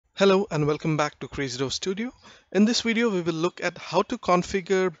Hello and welcome back to crazyRov Studio. In this video, we will look at how to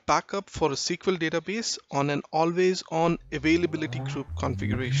configure backup for a SQL database on an always-on availability group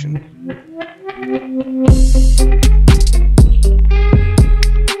configuration.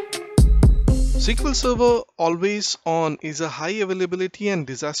 SQL Server Always On is a high availability and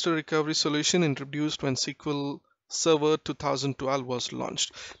disaster recovery solution introduced when SQL Server 2012 was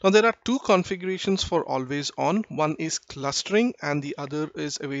launched. Now there are two configurations for Always On. One is clustering and the other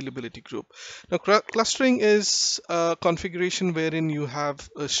is availability group. Now clustering is a configuration wherein you have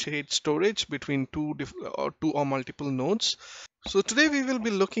a shared storage between two or multiple nodes. So today we will be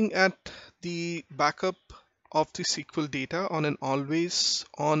looking at the backup of the SQL data on an always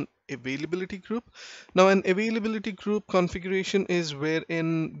on availability group. Now an availability group configuration is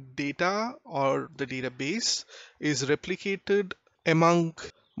wherein data or the database is replicated among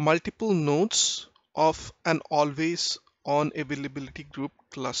multiple nodes of an always on availability group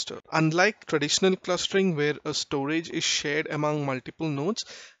cluster. Unlike traditional clustering where a storage is shared among multiple nodes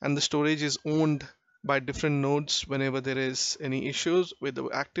and the storage is owned by different nodes whenever there is any issues with the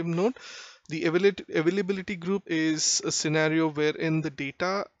active node, the availability group is a scenario wherein the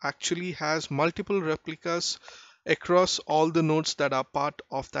data actually has multiple replicas across all the nodes that are part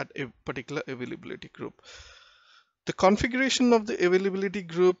of that particular availability group. The configuration of the availability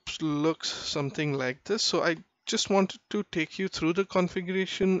group looks something like this. So I just wanted to take you through the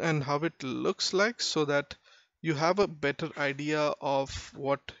configuration and how it looks like so that you have a better idea of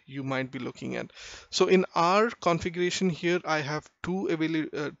what you might be looking at. So in our configuration here, I have two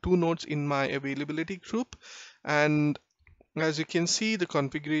nodes in my availability group, and as you can see, the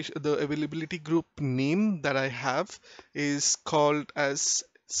configuration, the availability group name that I have is called as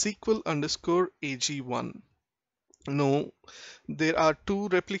SQL underscore AG1. No, there are two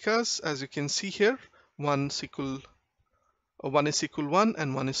replicas as you can see here. One is SQL 1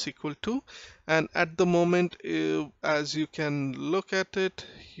 and one is SQL 2, and at the moment as you can look at it,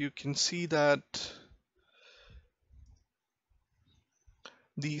 you can see that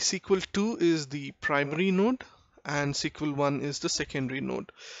the SQL 2 is the primary node and SQL 1 is the secondary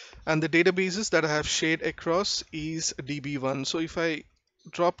node, and the databases that I have shared across is DB1. So if I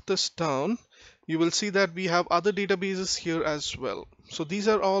drop this down, you will see that we have other databases here as well. So these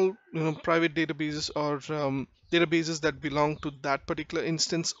are all private databases or databases that belong to that particular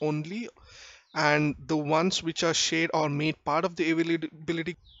instance only, and the ones which are shared or made part of the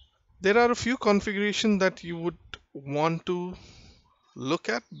availability. There are a few configurations that you would want to look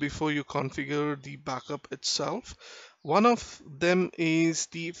at before you configure the backup itself. One of them is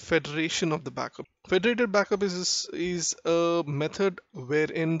the federation of the backup. Federated backup is a method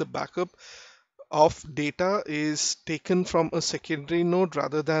wherein the backup of data is taken from a secondary node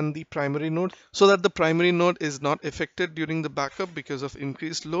rather than the primary node, so that the primary node is not affected during the backup because of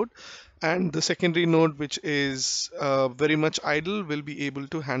increased load, and the secondary node, which is very much idle, will be able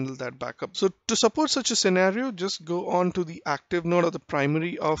to handle that backup. So to support such a scenario, just go on to the active node or the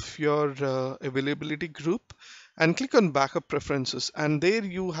primary of your availability group and click on backup preferences, and there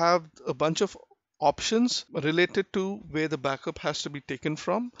you have a bunch of options related to where the backup has to be taken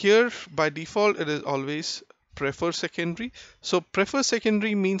from. Here by default it is always prefer secondary. So prefer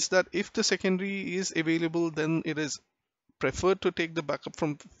secondary means that if the secondary is available, then it is preferred to take the backup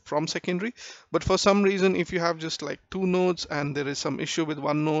from secondary. But for some reason, if you have just like two nodes and there is some issue with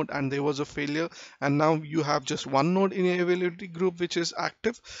one node and there was a failure, and now you have just one node in your availability group which is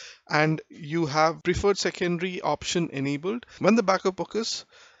active, and you have preferred secondary option enabled, when the backup occurs,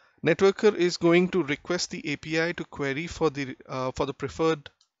 Networker is going to request the API to query for the preferred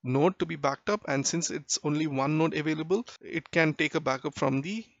node to be backed up, and since it's only one node available, it can take a backup from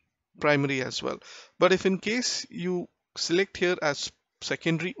the primary as well. But if in case you select here as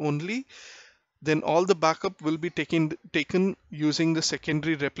secondary only, then all the backup will be taken using the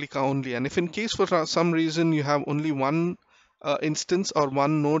secondary replica only. And if in case for some reason you have only one instance or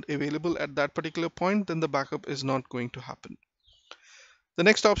one node available at that particular point, then the backup is not going to happen. The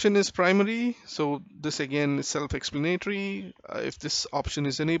next option is primary. So this again is self-explanatory. If this option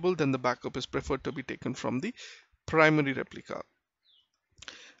is enabled, then the backup is preferred to be taken from the primary replica.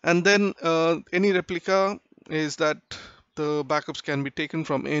 And then any replica is that the backups can be taken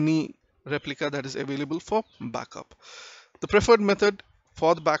from any replica that is available for backup. The preferred method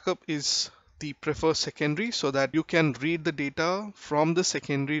for the backup is the prefer secondary, so that you can read the data from the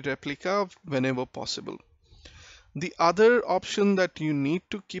secondary replica whenever possible. The other option that you need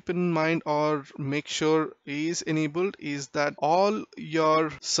to keep in mind or make sure is enabled is that all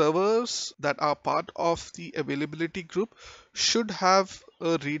your servers that are part of the availability group should have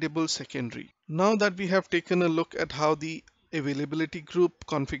a readable secondary. Now that we have taken a look at how the availability group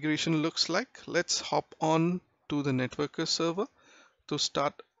configuration looks like. Let's hop on to the networker server to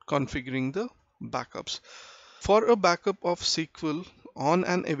start configuring the backups. For a backup of SQL on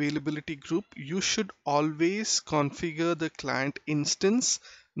an availability group, you should always configure the client instance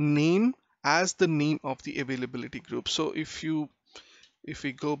name as the name of the availability group. So if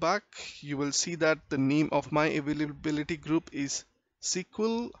we go back, you will see that the name of my availability group is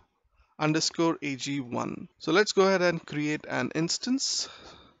SQL underscore AG1. So let's go ahead and create an instance,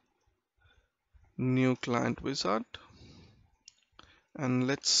 new client wizard, and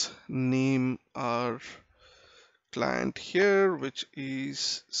let's name our client here, which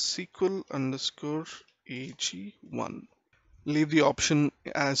is SQL underscore AG1. Leave the option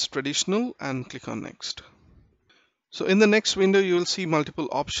as traditional and click on next. So in the next window, you will see multiple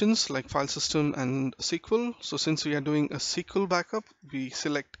options like file system and SQL. So since we are doing a SQL backup, we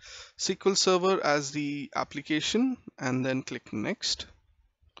select SQL Server as the application and then click next.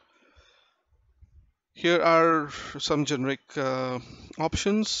 Here are some generic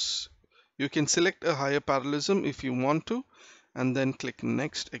options. You can select a higher parallelism if you want to, and then click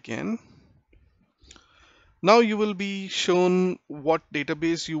next again. Now you will be shown what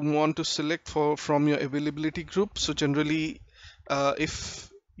database you want to select from your availability group. So generally,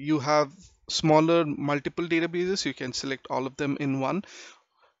 if you have smaller multiple databases, you can select all of them in one.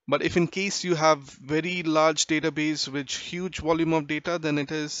 But if in case you have very large database with huge volume of data, then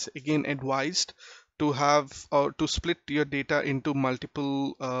it is again advised to have or to split your data into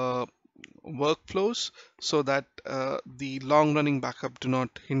multiple workflows so that the long running backup do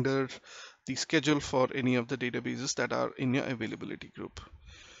not hinder the schedule for any of the databases that are in your availability group.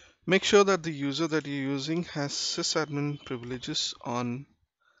 Make sure that the user that you're using has sysadmin privileges on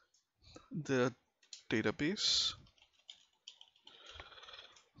the database.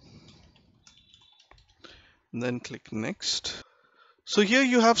 And then click next. So here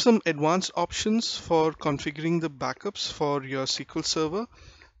you have some advanced options for configuring the backups for your SQL Server.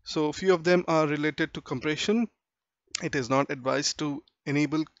 So a few of them are related to compression. It is not advised to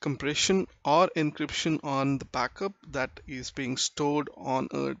enable compression or encryption on the backup that is being stored on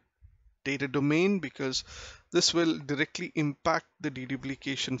a data domain, because this will directly impact the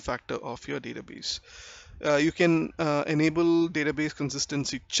deduplication factor of your database. You can enable database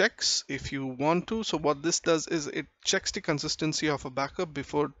consistency checks if you want to. So what this does is it checks the consistency of a backup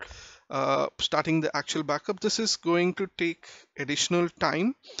before starting the actual backup. This is going to take additional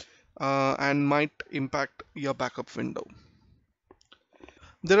time and might impact your backup window.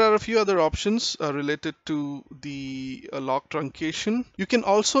 There are a few other options related to the log truncation. You can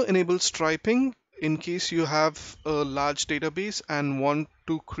also enable striping in case you have a large database and want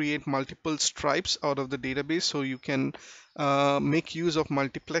to create multiple stripes out of the database, so you can make use of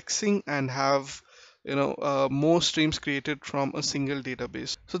multiplexing and have more streams created from a single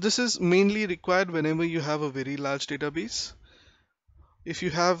database. So this is mainly required whenever you have a very large database. If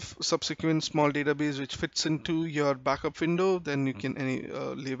you have subsequent small database which fits into your backup window, then you can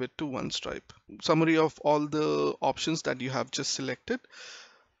leave it to one stripe. Summary of all the options that you have just selected.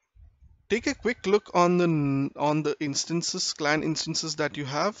 Take a quick look on the instances, client instances that you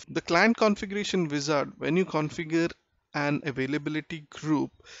have. The client configuration wizard, when you configure an availability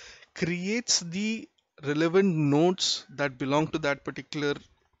group, creates the relevant nodes that belong to that particular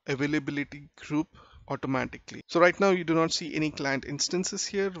availability group automatically. So right now you do not see any client instances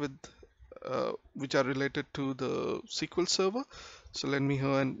here with which are related to the SQL Server. So let me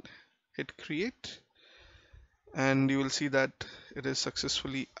go and hit create, and you will see that it is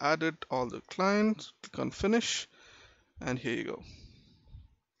successfully added all the clients. Click on finish, and here you go.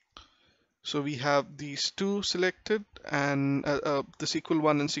 So we have these two selected, and the SQL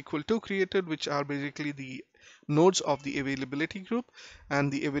 1 and SQL 2 created, which are basically the nodes of the availability group.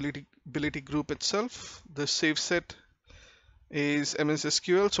 And the availability group itself, the save set is MS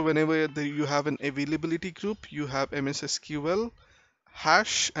SQL. So whenever you have an availability group, you have MS SQL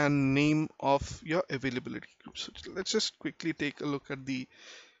hash and name of your availability group. So let's just quickly take a look at the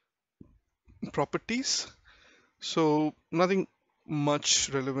properties. So nothing much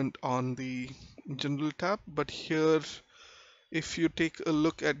relevant on the general tab, but here if you take a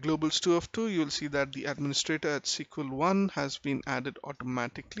look at globals 2 of 2, you'll see that the administrator at SQL 1 has been added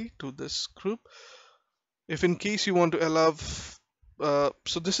automatically to this group. If in case you want to allow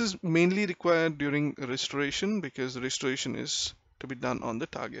so this is mainly required during restoration, because the restoration is to be done on the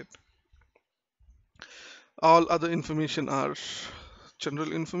target. All other information are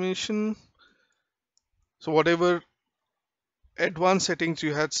general information. So whatever advanced settings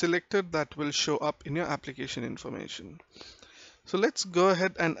you had selected, that will show up in your application information. So let's go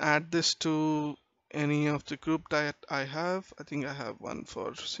ahead and add this to any of the group that I have. I think I have one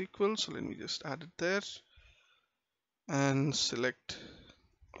for SQL, so let me just add it there and select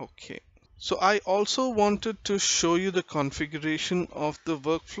OK. So I also wanted to show you the configuration of the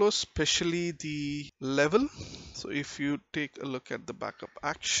workflow, especially the level. So if you take a look at the backup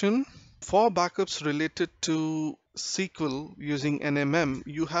action, for backups related to SQL using NMM,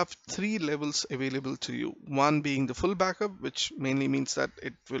 you have three levels available to you. One being the full backup, which mainly means that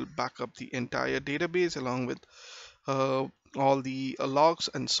it will back up the entire database along with uh, all the logs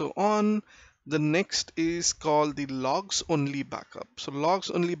and so on. The next is called the logs only backup. So logs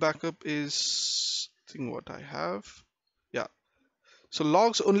only backup is, I think, what I have. Yeah. So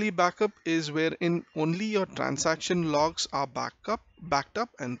logs only backup is wherein only your transaction logs are backed up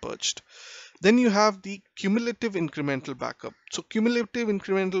and purged. Then you have the cumulative incremental backup. So cumulative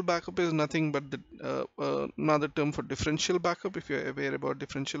incremental backup is nothing but another term for differential backup, if you're aware about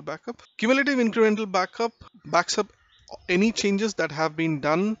differential backup. Cumulative incremental backup backs up any changes that have been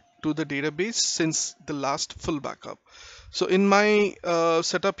done to the database since the last full backup. So in my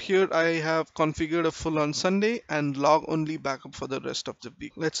setup here, I have configured a full on Sunday and log only backup for the rest of the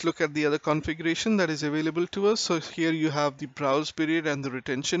week. Let's look at the other configuration that is available to us. So here you have the browse period and the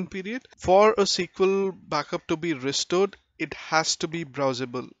retention period. For a SQL backup to be restored, it has to be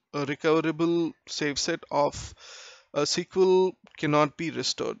browsable. A recoverable save set of a SQL cannot be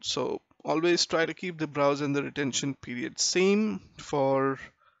restored. So always try to keep the browse and the retention period same for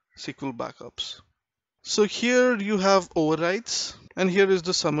SQL backups. So here you have overrides, and here is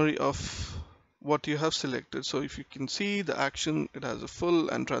the summary of what you have selected. So if you can see the action, it has a full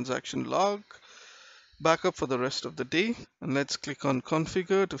and transaction log backup for the rest of the day. And let's click on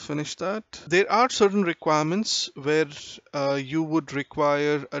configure to finish that. There are certain requirements where you would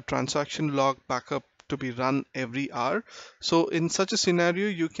require a transaction log backup to be run every hour. So in such a scenario,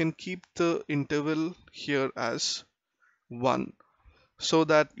 you can keep the interval here as 1 so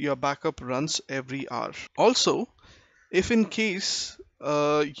that your backup runs every hour. Also, if in case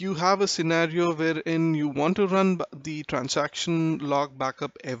you have a scenario wherein you want to run the transaction log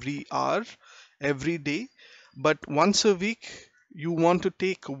backup every hour, every day, but once a week you want to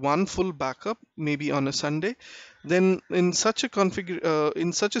take one full backup, maybe on a Sunday, then in such a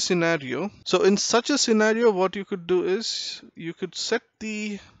scenario, what you could do is you could set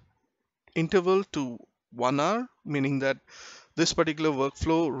the interval to 1 hour, meaning that this particular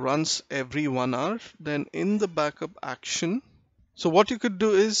workflow runs every 1 hour. Then in the backup action, so what you could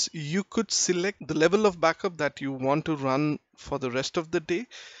do is you could select the level of backup that you want to run for the rest of the day.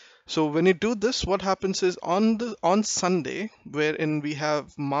 So when you do this, what happens is on Sunday, wherein we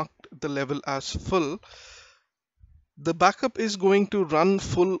have marked the level as full, the backup is going to run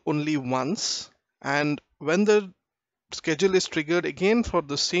full only once, and when the schedule is triggered again for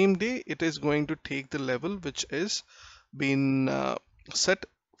the same day, it is going to take the level which is been set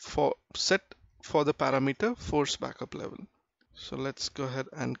for the parameter force backup level. So let's go ahead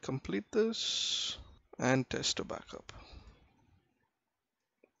and complete this and test a backup.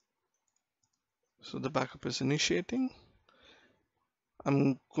 So the backup is initiating.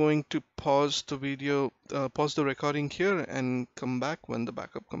 I'm going to pause the video, pause the recording here and come back when the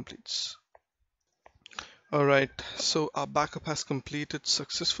backup completes. All right, so our backup has completed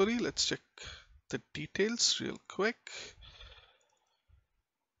successfully. Let's check the details real quick.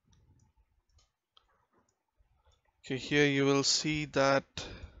 Okay, here you will see that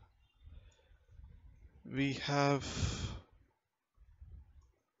we have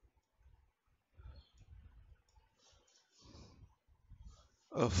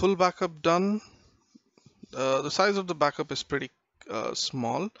a full backup done. The size of the backup is pretty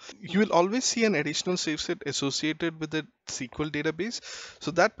small. You will always see an additional save set associated with the SQL database.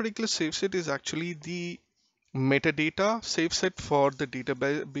 So that particular save set is actually the metadata save set for the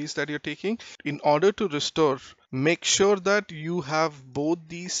database that you're taking. In order to restore, make sure that you have both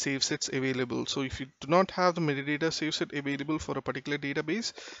these save sets available. So if you do not have the metadata save set available for a particular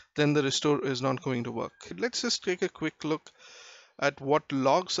database, then the restore is not going to work. Let's just take a quick look at what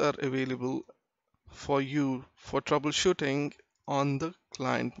logs are available for you for troubleshooting on the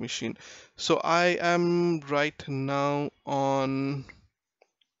client machine. So I am right now on,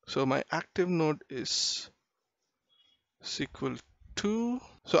 so my active node is SQL 2.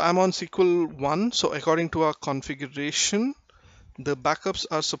 So I'm on SQL 1. So according to our configuration, the backups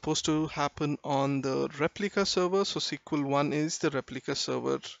are supposed to happen on the replica server. So SQL 1 is the replica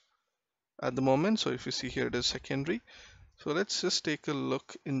server at the moment. So if you see here, it is secondary. So let's just take a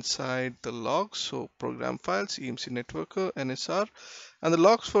look inside the logs. So program files, EMC networker, NSR, and the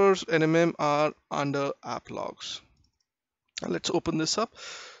logs for NMM are under app logs. And let's open this up.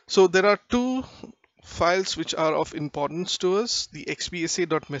 So there are two files which are of importance to us, the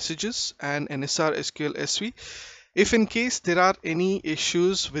xbsa.messages and nsr SQL SV. If in case there are any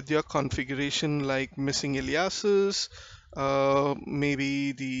issues with your configuration like missing aliases,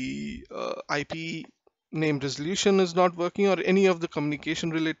 maybe the IP name resolution is not working, or any of the communication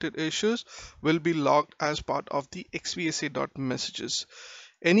related issues, will be logged as part of the xbsa.messages.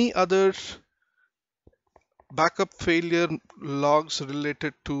 Any other backup failure logs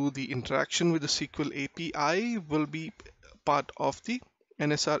related to the interaction with the SQL API will be part of the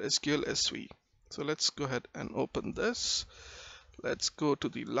NSR SQL SV. So let's go ahead and open this. Let's go to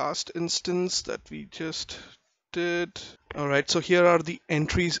the last instance that we just did. All right, so here are the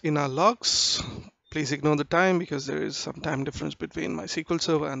entries in our logs. Please ignore the time because there is some time difference between my SQL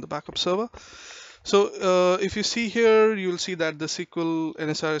server and the backup server. So if you see here, you'll see that the SQL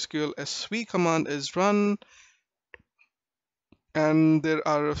NSR SQL SV command is run, and there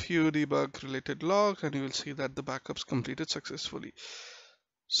are a few debug related logs, and you will see that the backups completed successfully.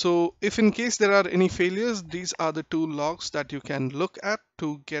 So if in case there are any failures, these are the two logs that you can look at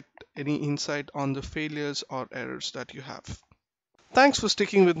to get any insight on the failures or errors that you have. Thanks for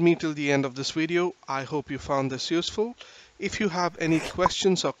sticking with me till the end of this video. I hope you found this useful. If you have any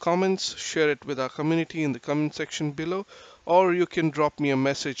questions or comments, share it with our community in the comment section below, or you can drop me a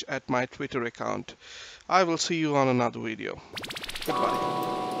message at my Twitter account. I will see you on another video. Goodbye.